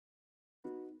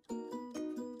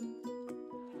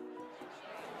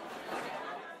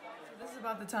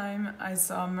about the time I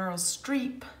saw Meryl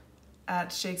Streep at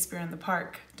Shakespearw in the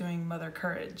Park doing Mother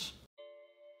Courage.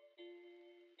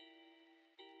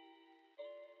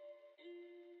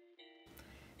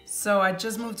 So I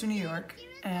just moved to New York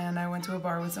and I went to a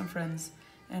bar with some friends,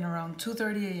 and around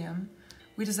 2:30 a.m.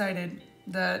 we decided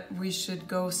that we should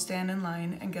go stand in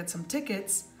line and get some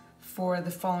tickets for the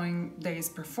following day's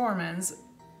performance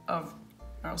of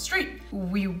Meryl Streep.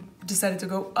 We decided to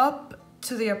go up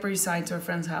to the Upper East Side to a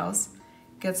friend's house,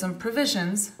 get some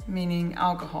provisions, meaning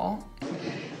alcohol.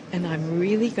 And I'm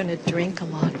really gonna drink a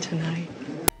lot tonight.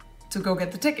 To go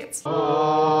get the tickets.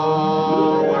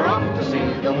 Oh, we're off to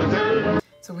see the wizard.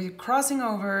 So we're crossing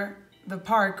over the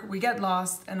park, we get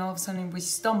lost, and all of a sudden we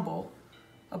stumble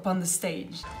upon the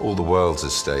stage. All the world's a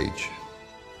stage.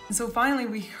 And so finally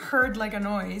we heard like a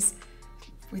noise.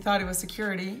 We thought it was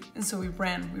security, and so we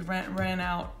ran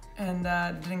out and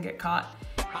didn't get caught.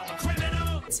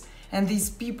 And these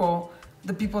people,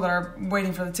 the people that are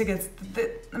waiting for the tickets,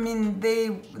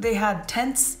 they had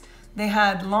tents, they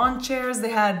had lawn chairs, they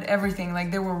had everything,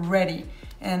 like they were ready.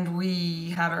 And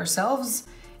we had ourselves,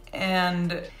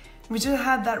 and we just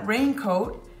had that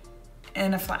raincoat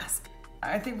and a flask.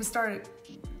 I think we started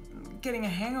getting a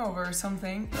hangover or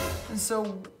something. And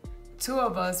so two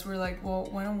of us were like, well,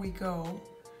 why don't we go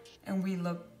and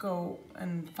go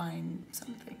and find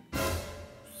something.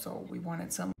 So we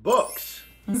wanted some books.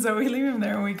 So we leave him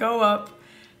there and we go up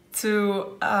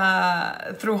to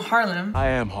through Harlem. I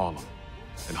am Harlem,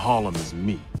 and Harlem is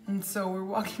me. And so we're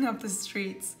walking up the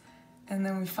streets, and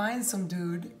then we find some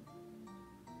dude.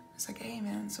 It's like, hey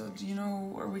man, so do you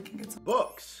know where we can get some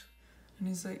books? And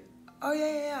he's like, oh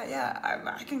yeah,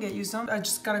 I can get you some. I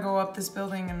just gotta go up this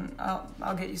building and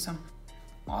I'll get you some.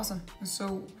 Awesome. And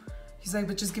so he's like,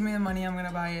 but just give me the money, I'm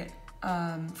gonna buy it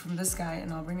from this guy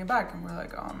and I'll bring it back. And we're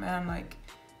like, oh man, like,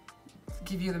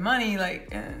 give you the money, like,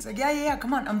 and it's like, yeah,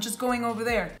 come on, I'm just going over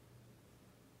there.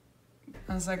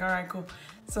 I was like, all right, cool.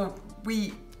 So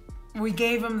we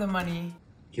gave him the money.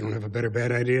 You don't have a better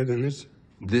bad idea than this?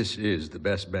 This is the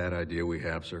best bad idea we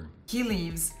have, sir. He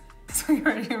leaves, so we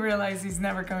already realized he's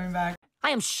never coming back.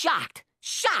 I am shocked.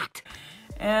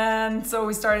 And so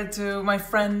we started to, my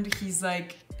friend, he's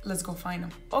like, let's go find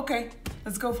him. Okay,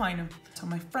 let's go find him. So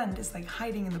my friend is like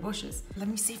hiding in the bushes. Let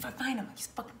me see if I find him. He's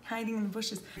fucking hiding in the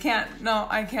bushes.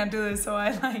 I can't do this. So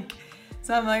I'm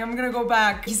like, I'm gonna go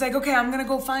back. He's like, okay, I'm gonna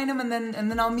go find him and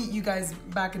then I'll meet you guys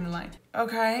back in the line.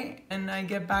 Okay, and I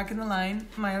get back in the line.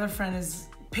 My other friend is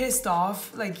pissed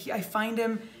off. Like, I find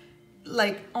him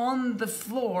like on the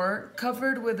floor,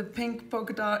 covered with a pink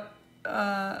polka dot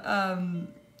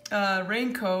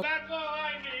raincoat. That's all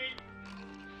I need.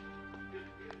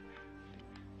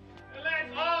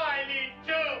 That's all I need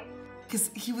too. Because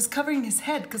he was covering his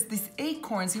head, because these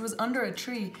acorns, he was under a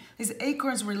tree, these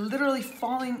acorns were literally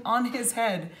falling on his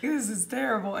head. This is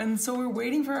terrible. And so we're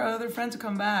waiting for our other friend to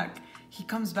come back. He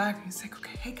comes back and he's like,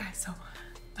 okay, hey guys, so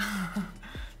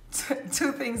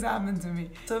two things happened to me.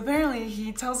 So apparently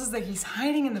he tells us that he's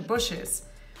hiding in the bushes,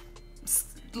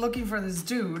 looking for this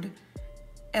dude,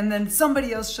 and then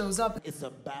somebody else shows up. It's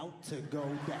about to go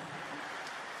down.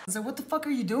 I said, what the fuck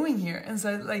are you doing here? And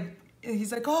so like,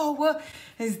 he's like, oh, what?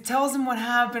 He tells him what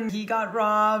happened. He got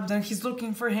robbed and he's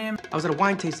looking for him. I was at a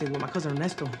wine tasting with my cousin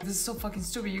Ernesto. This is so fucking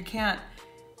stupid. You can't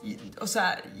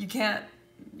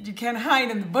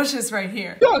hide in the bushes right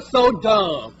here. You're so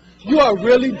dumb. You are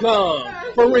really dumb.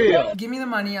 For real. Give me the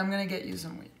money, I'm gonna get you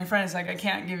some weed. My friend is like, I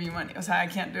can't give you money. I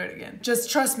can't do it again. Just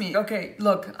trust me. Okay,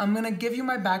 look, I'm gonna give you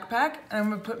my backpack and I'm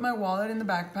gonna put my wallet in the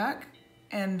backpack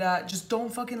and just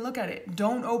don't fucking look at it.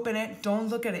 Don't open it, don't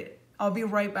look at it. I'll be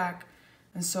right back.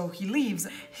 And so he leaves.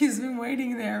 He's been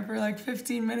waiting there for like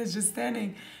 15 minutes just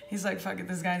standing. He's like, fuck it,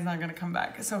 this guy's not gonna come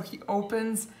back. So he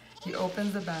opens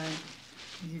the bag.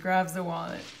 He grabs the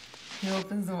wallet. He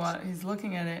opens the wallet, he's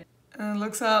looking at it and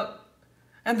looks up.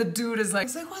 And the dude is like,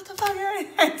 he's like, what the fuck are you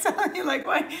telling you? Like,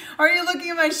 why are you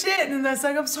looking at my shit? And that's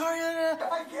like, I'm sorry.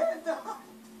 I can't die.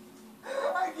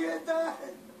 I can't die.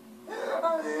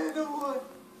 I'm in the woods.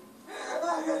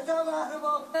 I can't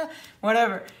die.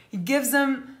 Whatever. He gives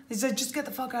them, he's like, just get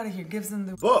the fuck out of here. Gives them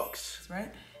the books,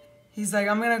 right? He's like,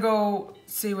 I'm gonna go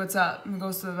see what's up. And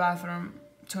goes to the bathroom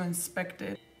to inspect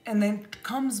it. And then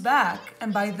comes back,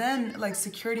 and by then, like,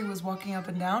 security was walking up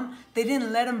and down. They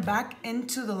didn't let him back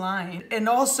into the line. And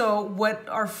also, what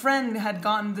our friend had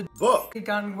gotten, the book,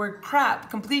 were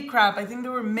crap, complete crap. I think they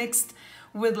were mixed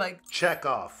with, like,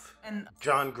 Chekhov and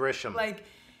John Grisham. Like,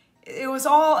 it was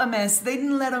all a mess. They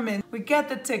didn't let him in. We get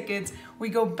the tickets. We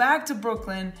go back to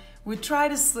Brooklyn. We try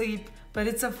to sleep, but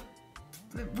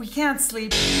we can't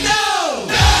sleep. No!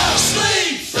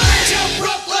 Sleep! Till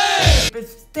Brooklyn!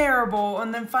 It's terrible.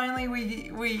 And then finally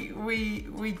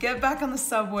we get back on the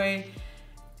subway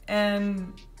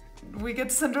and we get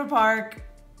to Central Park,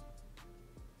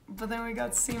 but then we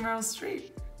got to see Meryl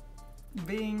Streep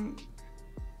being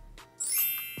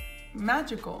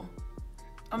magical,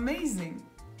 amazing,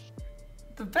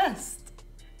 the best.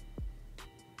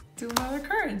 Do another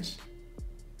courage.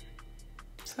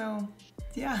 So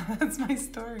yeah, that's my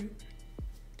story.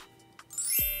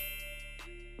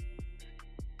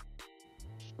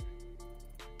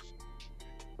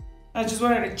 I just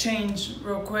wanted to change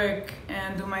real quick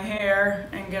and do my hair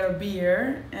and get a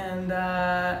beer and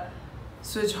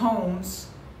switch homes,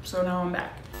 so now I'm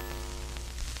back.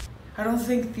 I don't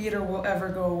think theater will ever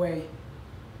go away.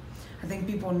 I think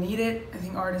people need it, I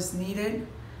think artists need it.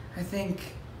 I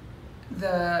think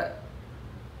the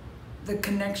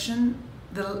connection,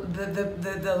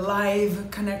 the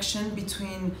live connection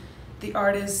between the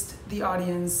artist, the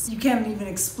audience, you can't even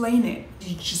explain it,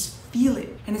 you just feel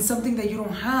it. And it's something that you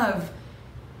don't have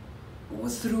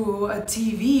through a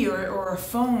TV or a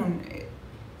phone.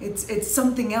 It's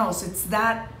something else. It's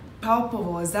that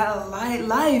palpable. It's that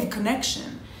live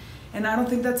connection. And I don't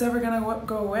think that's ever gonna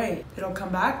go away. It'll come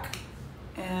back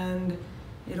and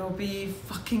it'll be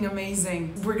fucking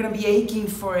amazing. We're gonna be aching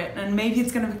for it, and maybe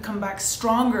it's gonna come back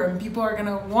stronger and people are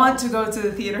gonna want to go to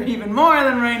the theater even more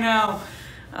than right now,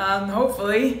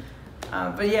 hopefully.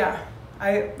 But yeah,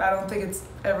 I don't think it's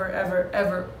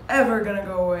ever gonna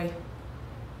go away.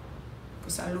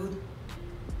 Pues salud,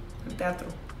 el teatro.